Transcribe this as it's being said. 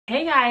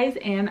Hey guys,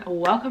 and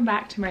welcome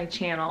back to my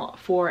channel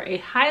for a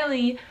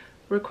highly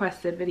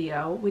requested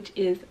video, which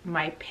is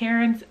my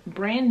parents'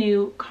 brand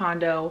new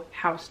condo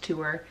house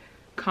tour,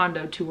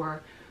 condo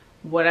tour,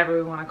 whatever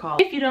we want to call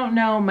it. If you don't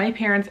know, my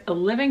parents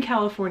live in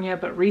California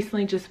but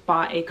recently just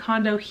bought a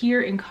condo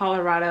here in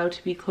Colorado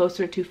to be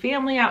closer to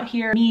family out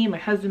here. Me, my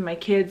husband, my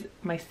kids,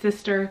 my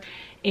sister,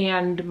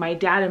 and my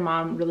dad and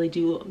mom really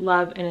do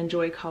love and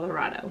enjoy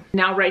Colorado.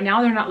 Now, right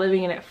now they're not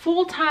living in it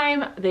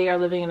full-time, they are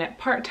living in it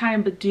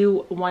part-time, but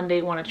do one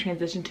day want to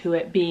transition to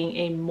it being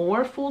a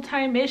more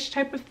full-time-ish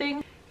type of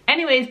thing.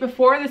 Anyways,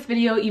 before this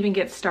video even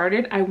gets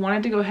started, I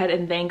wanted to go ahead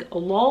and thank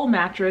Lol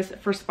Mattress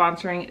for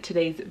sponsoring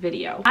today's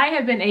video. I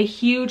have been a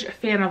huge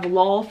fan of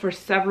Lol for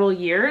several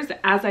years,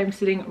 as I'm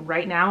sitting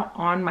right now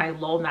on my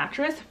Lol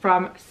mattress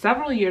from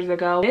several years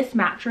ago. This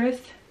mattress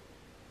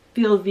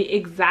feels the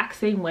exact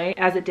same way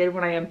as it did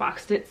when I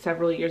unboxed it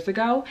several years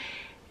ago.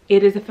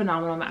 It is a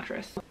phenomenal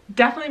mattress.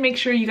 Definitely make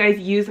sure you guys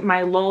use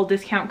my Lol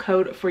discount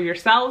code for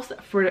yourselves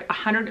for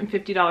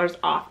 $150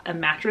 off a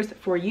mattress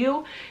for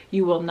you.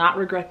 You will not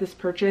regret this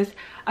purchase,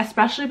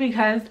 especially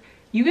because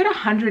you get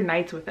 100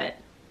 nights with it.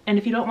 And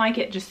if you don't like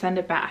it, just send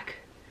it back.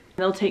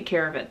 They'll take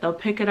care of it. They'll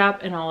pick it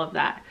up and all of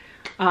that.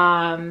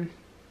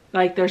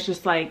 Like, there's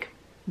just like,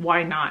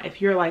 why not? If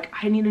you're like,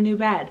 I need a new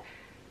bed,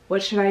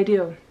 what should I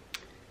do?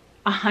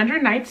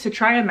 100 nights to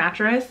try a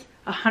mattress,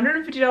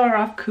 $150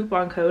 off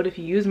coupon code if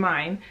you use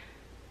mine,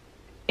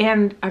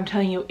 and I'm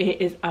telling you, it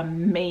is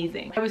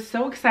amazing. I was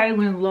so excited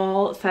when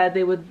Lol said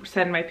they would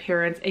send my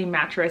parents a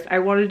mattress. I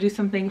wanted to do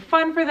something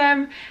fun for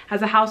them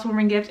as a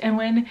housewarming gift, and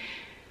when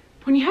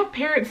you have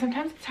parents,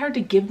 sometimes it's hard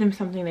to give them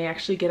something they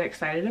actually get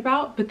excited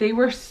about, but they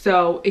were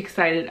so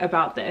excited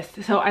about this.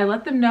 So I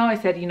let them know, I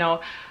said, you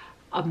know,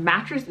 a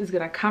mattress is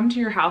gonna come to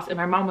your house, and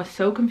my mom was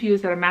so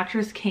confused that a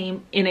mattress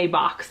came in a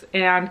box,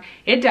 and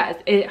it does.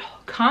 It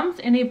comes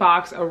in a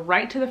box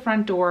right to the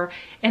front door,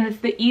 and it's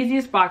the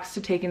easiest box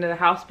to take into the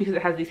house because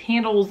it has these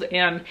handles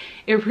and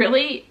it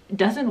really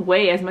doesn't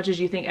weigh as much as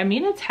you think. I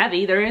mean, it's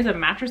heavy, there is a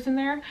mattress in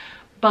there,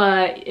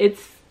 but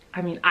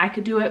I mean, I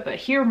could do it, but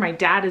here my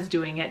dad is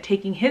doing it,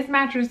 taking his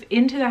mattress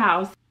into the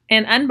house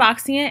and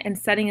unboxing it and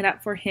setting it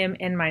up for him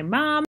and my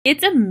mom.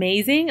 It's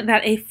amazing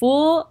that a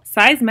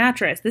full-size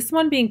mattress, this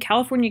one being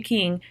California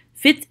King,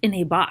 fits in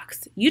a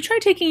box. You try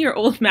taking your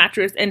old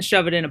mattress and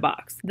shove it in a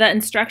box. The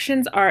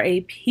instructions are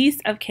a piece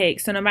of cake,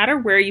 so no matter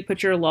where you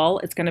put your Lol,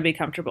 it's gonna be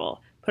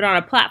comfortable. Put on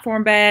a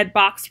platform bed,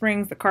 box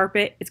springs, the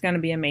carpet, it's gonna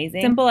be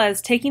amazing. Simple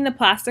as taking the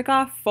plastic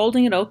off,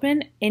 folding it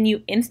open, and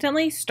you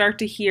instantly start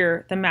to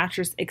hear the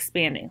mattress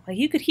expanding. Like,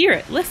 you could hear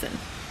it, listen.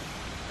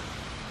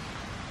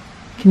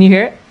 Can you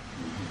hear it?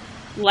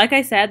 Like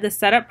I said, the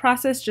setup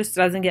process just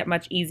doesn't get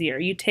much easier.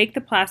 You take the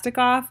plastic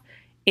off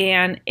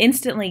and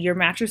instantly your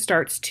mattress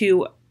starts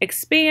to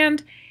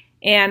expand,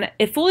 and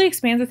it fully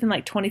expands within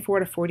like 24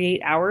 to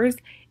 48 hours.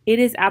 It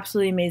is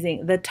absolutely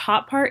amazing. The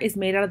top part is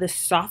made out of the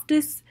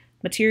softest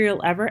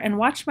material ever, and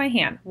watch my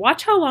hand.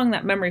 Watch how long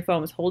that memory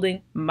foam is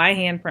holding my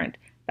handprint.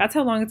 That's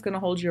how long it's gonna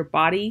hold your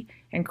body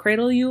and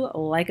cradle you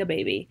like a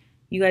baby.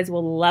 You guys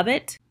will love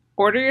it.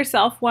 Order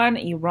yourself one,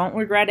 you won't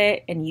regret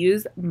it, and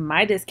use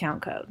my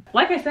discount code.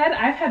 Like I said,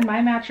 I've had my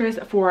mattress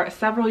for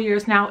several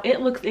years now.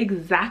 It looks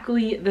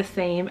exactly the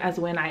same as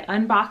when I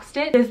unboxed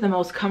it. It is the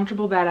most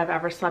comfortable bed I've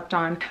ever slept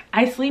on.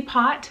 I sleep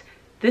hot.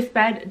 This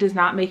bed does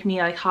not make me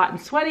like hot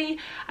and sweaty.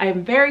 I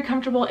am very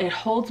comfortable. It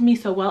holds me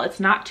so well. It's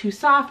not too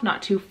soft,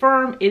 not too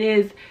firm. It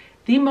is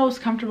the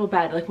most comfortable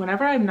bed. Like,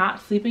 whenever I'm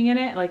not sleeping in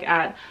it, like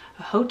at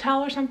a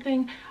hotel or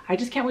something, I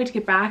just can't wait to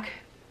get back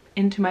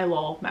into my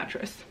Lol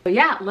mattress. So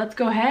yeah, let's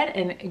go ahead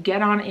and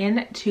get on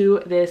into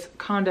this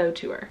condo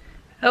tour.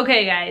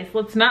 Okay guys,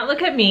 let's not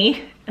look at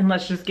me and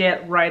let's just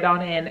get right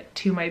on in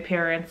to my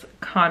parents'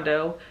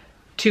 condo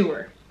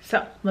tour.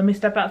 So let me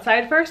step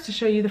outside first to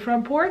show you the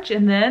front porch,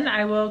 and then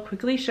I will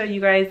quickly show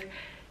you guys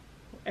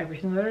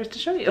everything there is to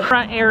show you. The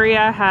front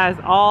area has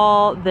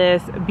all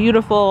this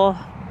beautiful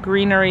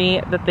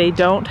greenery that they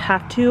don't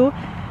have to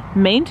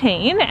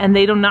maintain, and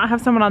they do not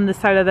have someone on this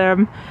side of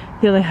them.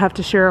 They only have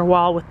to share a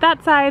wall with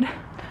that side,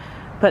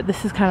 but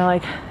this is kind of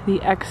like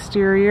the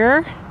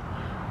exterior,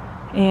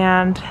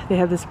 and they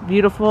have this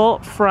beautiful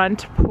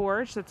front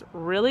porch that's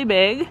really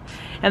big,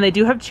 and they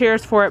do have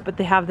chairs for it, but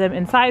they have them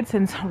inside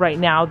since right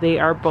now they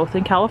are both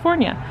in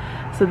California.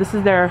 So this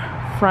is their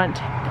front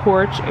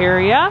porch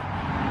area.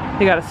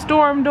 They got a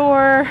storm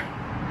door,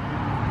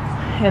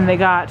 and they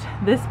got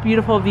this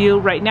beautiful view.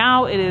 Right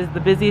now it is the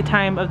busy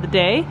time of the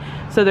day,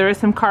 so there is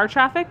some car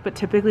traffic, but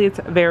typically it's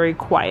very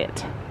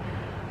quiet.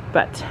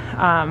 But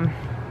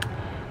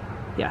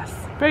yes,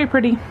 very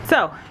pretty.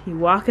 So you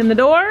walk in the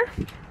door,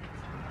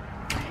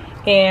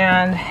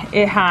 and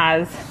it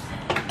has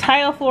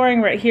tile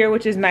flooring right here,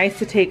 which is nice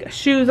to take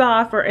shoes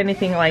off or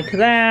anything like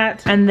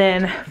that. And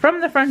then from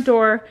the front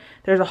door,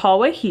 there's a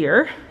hallway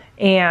here,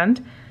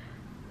 and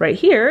right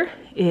here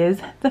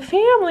is the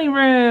family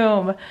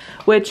room,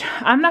 which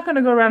I'm not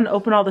gonna go around and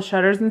open all the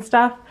shutters and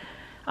stuff.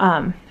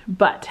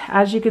 But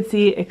as you can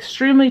see,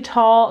 extremely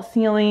tall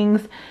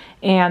ceilings,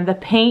 and the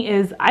paint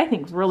is, I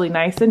think, really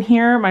nice in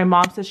here. My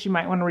mom says she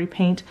might want to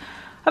repaint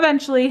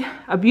eventually.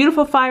 A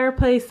beautiful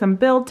fireplace, some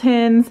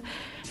built-ins,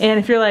 and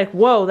if you're like,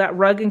 whoa, that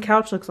rug and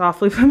couch looks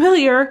awfully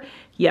familiar,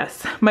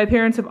 yes, my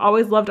parents have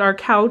always loved our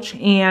couch,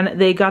 and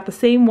they got the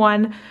same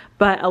one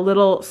but a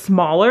little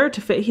smaller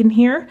to fit in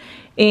here,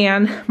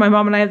 and my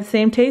mom and I have the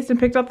same taste and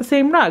picked out the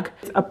same rug.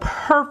 It's a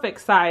perfect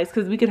size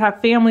because we could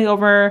have family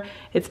over.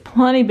 It's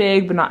plenty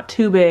big but not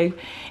too big,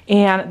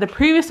 and the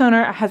previous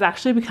owner has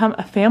actually become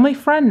a family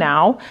friend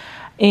now.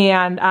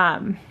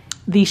 And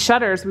the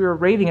shutters we were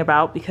raving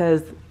about,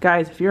 because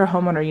guys, if you're a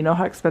homeowner, you know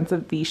how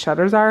expensive these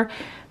shutters are.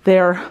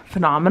 They're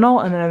phenomenal,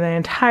 and they're the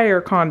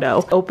entire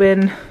condo.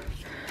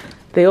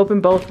 They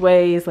open both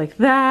ways like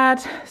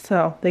that,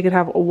 so they could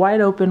have wide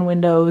open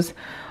windows,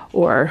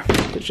 or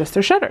just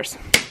their shutters.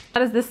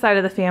 That is this side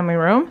of the family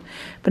room,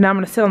 but now I'm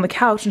gonna sit on the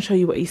couch and show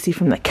you what you see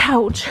from the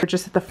couch. We're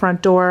just at the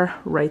front door.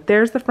 Right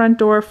there's the front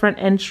door, front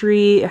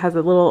entry. It has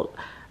a little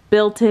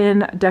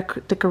built-in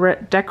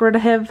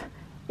decorative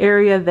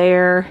area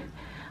there.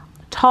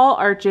 Tall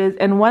arches,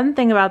 and one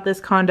thing about this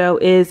condo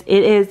is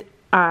it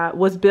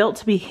was built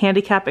to be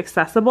handicap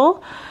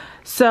accessible.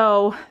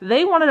 So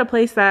they wanted a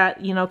place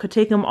that, you know, could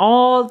take them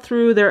all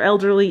through their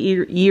elderly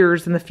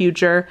years in the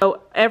future.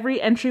 So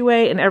every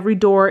entryway and every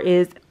door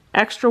is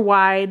extra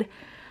wide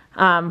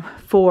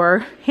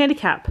for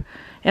handicap.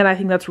 And I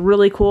think that's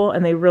really cool,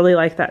 and they really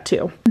like that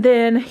too.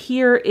 Then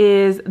here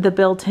is the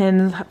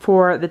built-in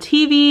for the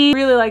TV.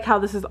 Really like how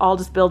this is all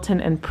just built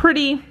in and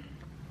pretty.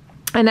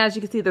 And as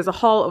you can see, there's a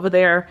hall over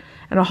there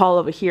and a hall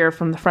over here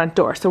from the front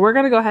door. So we're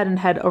gonna go ahead and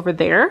head over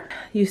there.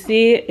 You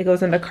see it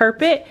goes into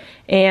carpet,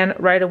 and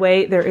right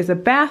away there is a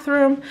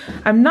bathroom.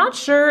 I'm not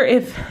sure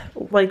if,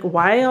 like,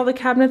 why all the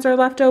cabinets are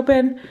left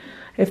open,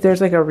 if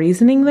there's like a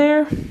reasoning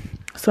there.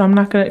 So I'm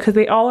not gonna, because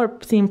they all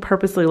seem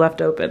purposely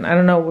left open. I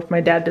don't know if my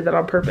dad did that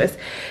on purpose.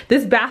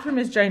 This bathroom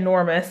is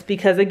ginormous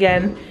because,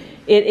 again,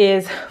 it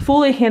is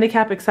fully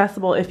handicap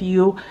accessible if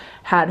you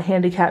had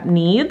handicap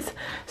needs.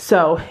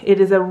 So it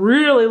is a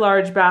really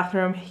large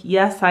bathroom.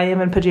 Yes, I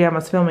am in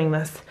pajamas filming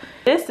this.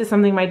 This is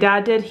something my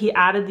dad did. He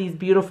added these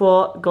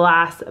beautiful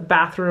glass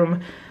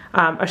bathroom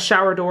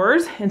shower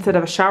doors instead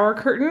of a shower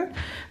curtain.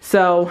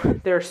 So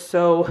they're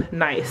so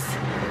nice.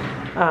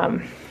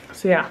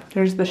 So yeah,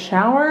 there's the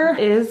shower,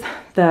 is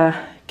the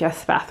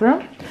guest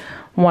bathroom,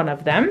 one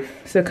of them.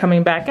 So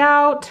coming back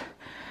out,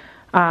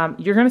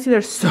 you're gonna see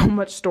there's so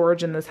much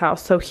storage in this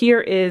house. So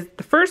here is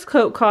the first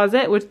coat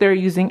closet, which they're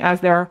using as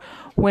their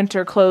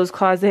winter clothes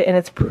closet, and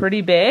it's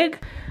pretty big.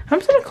 I'm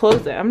just gonna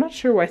close it. I'm not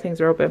sure why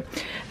things are open.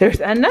 There's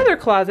another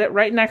closet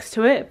right next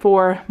to it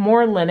for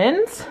more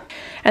linens.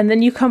 And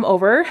then you come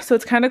over, so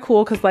it's kind of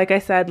cool because, like I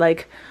said,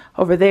 like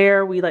over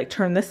there, we like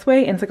turn this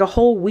way, and it's like a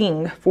whole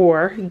wing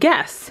for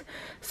guests.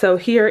 So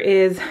here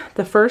is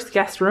the first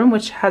guest room,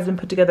 which has been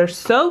put together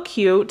so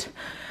cute.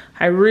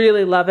 I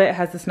really love it. It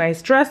has this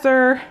nice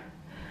dresser.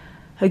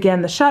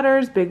 Again, the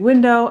shutters, big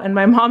window, and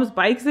my mom's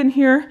bike's in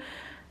here.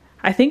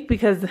 I think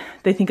because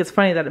they think it's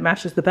funny that it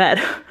matches the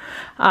bed.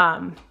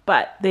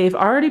 But they've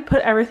already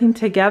put everything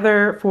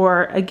together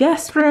for a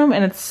guest room,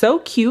 and it's so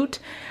cute.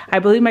 I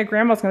believe my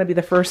grandma's gonna be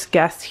the first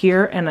guest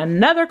here, and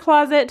another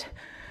closet,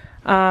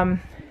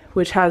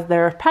 which has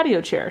their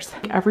patio chairs.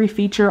 Every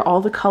feature, all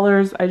the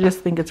colors, I just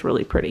think it's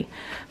really pretty.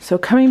 So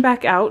coming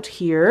back out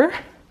here,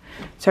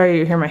 sorry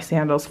you hear my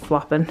sandals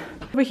flopping.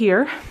 Over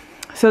here,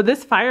 so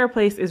this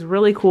fireplace is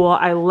really cool.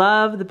 I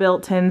love the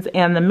built-ins,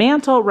 and the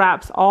mantle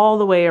wraps all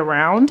the way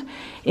around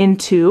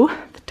into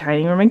the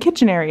dining room and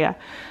kitchen area.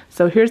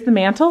 So here's the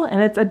mantle,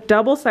 and it's a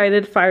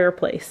double-sided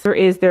fireplace. There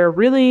is their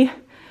really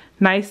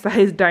nice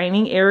sized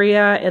dining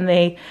area, and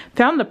they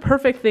found the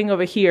perfect thing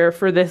over here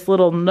for this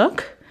little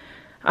nook.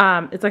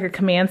 It's like a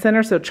command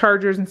center, so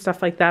chargers and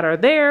stuff like that are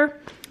there.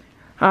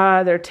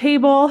 Their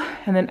table,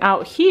 and then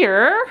out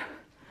here,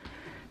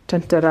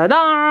 dun, da, da,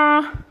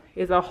 da,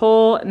 is a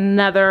whole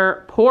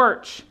nother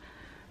porch.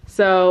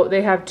 So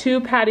they have two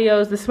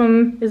patios. This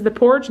one is the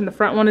porch, and the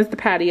front one is the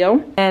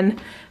patio.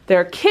 And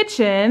their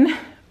kitchen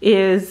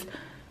is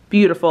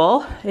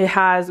beautiful. It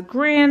has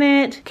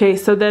granite. Okay,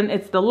 so then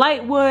it's the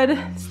light wood,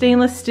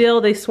 stainless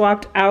steel they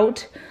swapped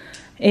out.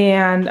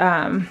 And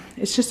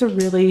it's just a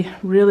really,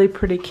 really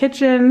pretty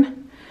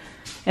kitchen,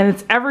 and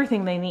it's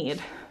everything they need.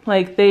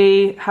 Like,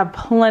 they have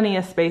plenty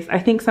of space. I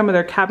think some of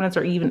their cabinets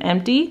are even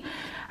empty.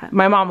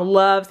 My mom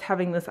loves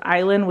having this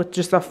island with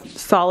just a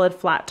solid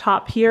flat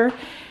top here.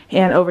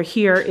 And over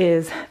here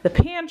is the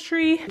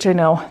pantry, which I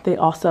know they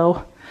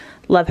also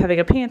love having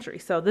a pantry.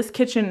 So this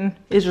kitchen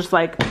is just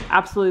like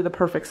absolutely the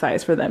perfect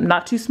size for them.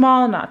 Not too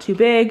small, not too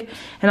big.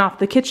 And off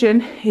the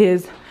kitchen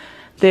is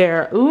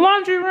their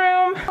laundry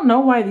room. I don't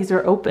know why these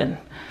are open.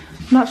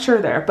 I'm not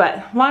sure there,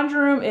 but laundry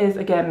room is,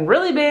 again,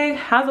 really big,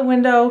 has a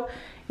window.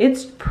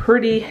 It's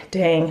pretty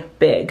dang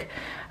big.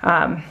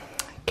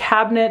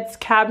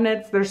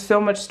 Cabinets, there's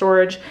so much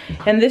storage.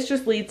 And this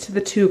just leads to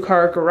the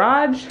 2-car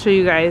garage. Show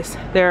you guys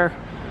their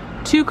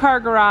 2-car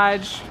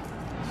garage,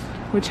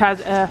 which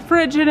has a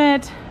fridge in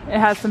it. It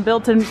has some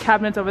built-in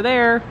cabinets over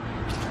there.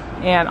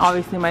 And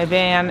obviously my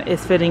van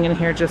is fitting in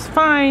here just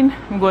fine.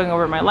 I'm going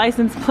over my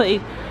license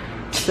plate.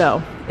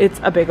 So it's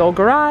a big old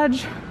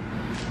garage.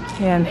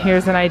 And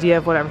here's an idea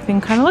of what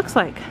everything kind of looks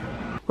like.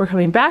 We're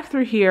coming back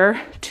through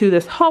here to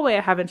this hallway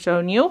I haven't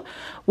shown you,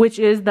 which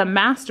is the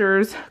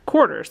master's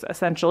quarters,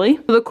 essentially.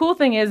 So the cool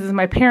thing is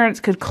my parents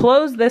could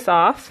close this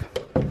off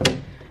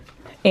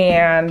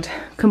and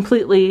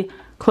completely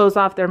close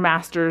off their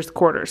master's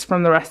quarters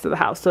from the rest of the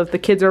house. So if the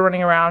kids are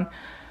running around,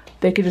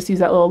 they could just use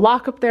that little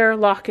lock up there,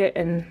 lock it,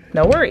 and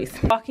no worries.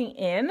 Walking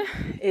in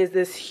is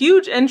this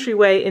huge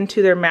entryway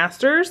into their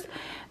master's.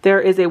 There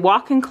is a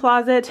walk-in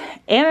closet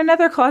and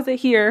another closet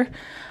here,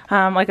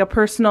 like a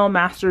personal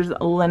master's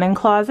linen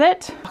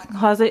closet. The walk-in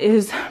closet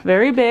is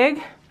very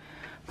big,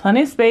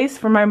 plenty of space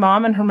for my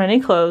mom and her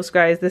many clothes.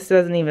 Guys, this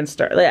doesn't even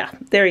start. Yeah,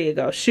 there you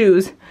go,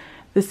 shoes.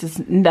 This is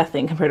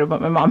nothing compared to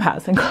what my mom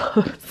has in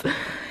clothes.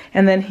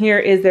 And then here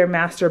is their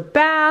master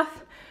bath,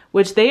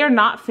 which they are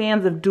not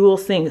fans of dual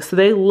sinks. So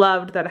they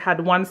loved that it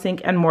had one sink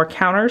and more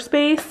counter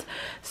space.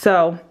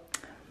 So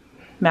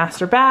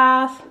master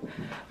bath.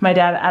 My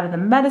dad added the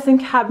medicine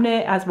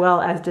cabinet as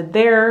well as did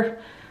their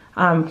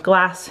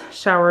glass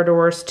shower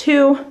doors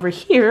too. Over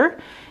here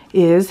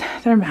is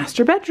their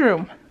master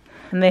bedroom.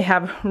 And they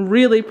have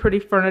really pretty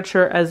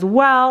furniture as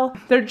well.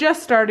 They're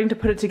just starting to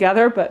put it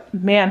together, but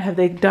man, have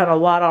they done a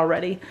lot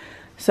already.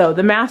 So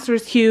the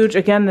master's huge.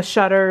 Again, the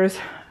shutters.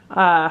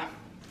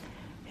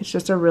 It's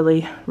just a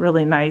really,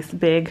 really nice,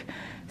 big,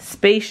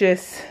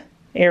 spacious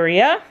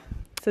area.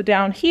 So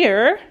down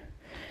here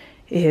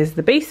is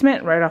the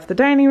basement. Right off the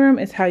dining room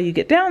is how you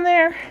get down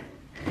there.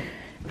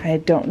 I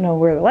don't know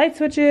where the light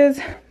switch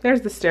is.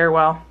 There's the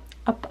stairwell.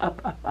 Up,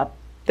 up, up, up.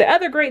 The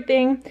other great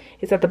thing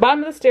is at the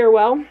bottom of the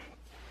stairwell,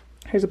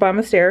 here's the bottom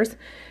of the stairs,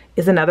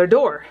 is another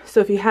door. So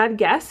if you had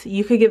guests,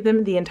 you could give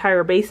them the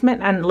entire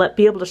basement and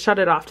be able to shut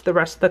it off to the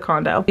rest of the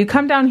condo. You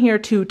come down here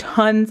to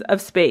tons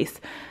of space.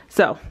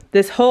 So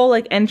this whole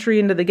like entry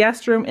into the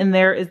guest room, and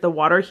there is the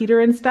water heater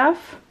and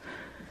stuff.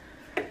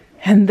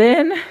 And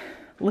then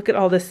look at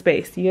all this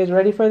space. You guys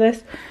ready for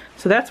this?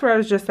 So that's where I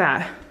was just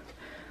at.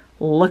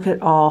 Look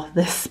at all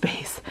this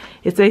space.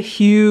 It's a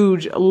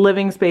huge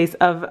living space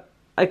of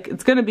like,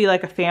 it's gonna be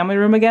like a family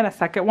room again, a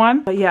second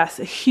one. But yes,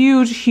 a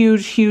huge,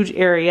 huge, huge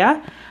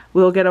area.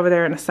 We'll get over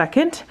there in a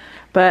second.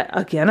 But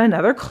again,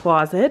 another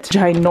closet,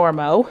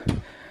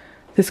 ginormo.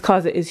 This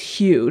closet is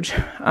huge.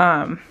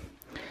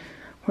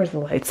 Where's the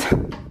lights?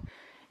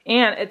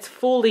 And it's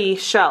fully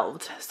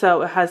shelved.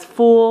 So it has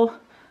full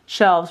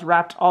shelves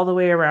wrapped all the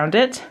way around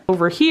it.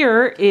 Over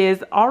here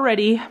is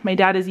already, my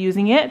dad is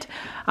using it,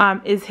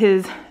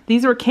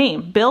 these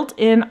came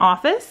built-in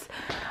office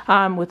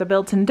with a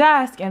built-in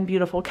desk and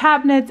beautiful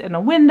cabinets and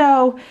a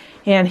window.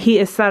 And he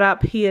is set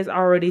up, he is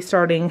already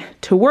starting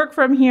to work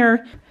from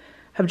here.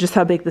 Of just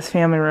how big this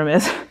family room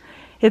is.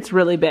 It's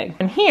really big.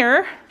 And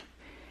here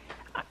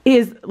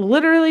is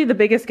literally the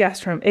biggest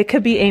guest room. It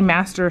could be a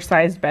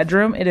master-sized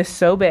bedroom. It is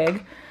so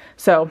big.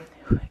 So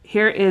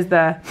here is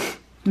the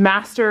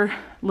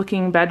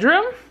master-looking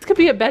bedroom. This could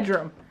be a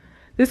bedroom.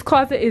 This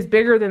closet is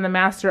bigger than the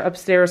master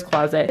upstairs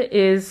closet. It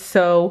is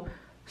so,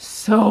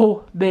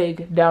 so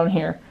big down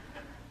here.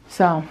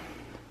 So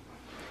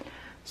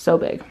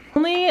big.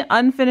 Only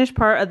unfinished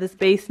part of this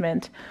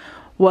basement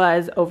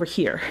was over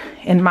here.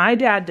 And my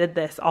dad did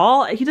this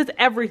he does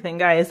everything,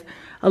 guys.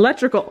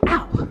 Electrical,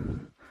 ow.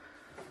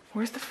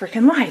 Where's the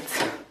freaking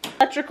lights?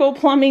 Electrical,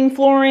 plumbing,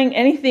 flooring,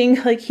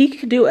 anything, like he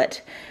could do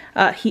it.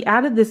 He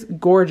added this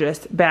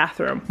gorgeous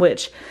bathroom,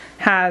 which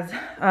has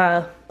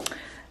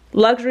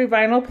luxury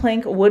vinyl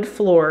plank wood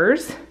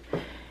floors,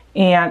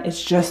 and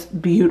it's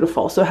just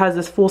beautiful. So it has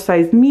this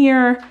full-size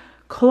mirror,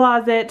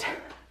 closet,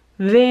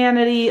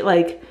 vanity.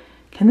 Like,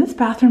 can this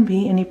bathroom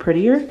be any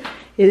prettier?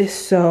 It is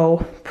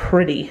so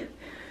pretty.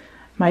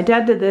 My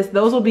dad did this.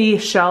 Those will be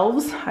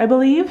shelves, I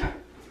believe.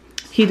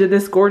 He did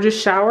this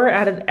gorgeous shower,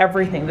 added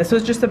everything. This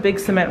was just a big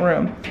cement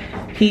room.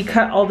 He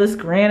cut all this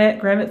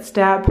granite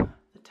step,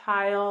 the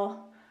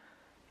tile.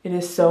 It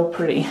is so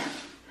pretty.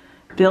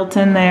 Built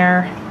in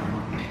there.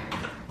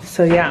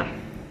 So yeah,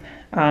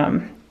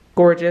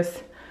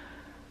 gorgeous,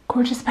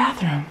 gorgeous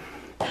bathroom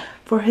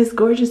for his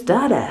gorgeous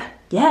daughter.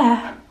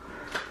 Yeah.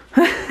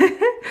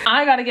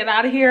 I gotta get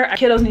out of here.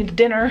 Kiddos need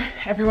dinner.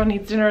 Everyone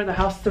needs dinner. The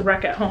house is a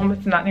wreck at home.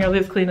 It's not nearly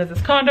as clean as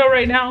this condo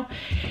right now.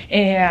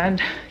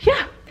 And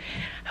yeah,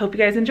 hope you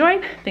guys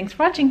enjoyed. Thanks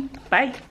for watching. Bye.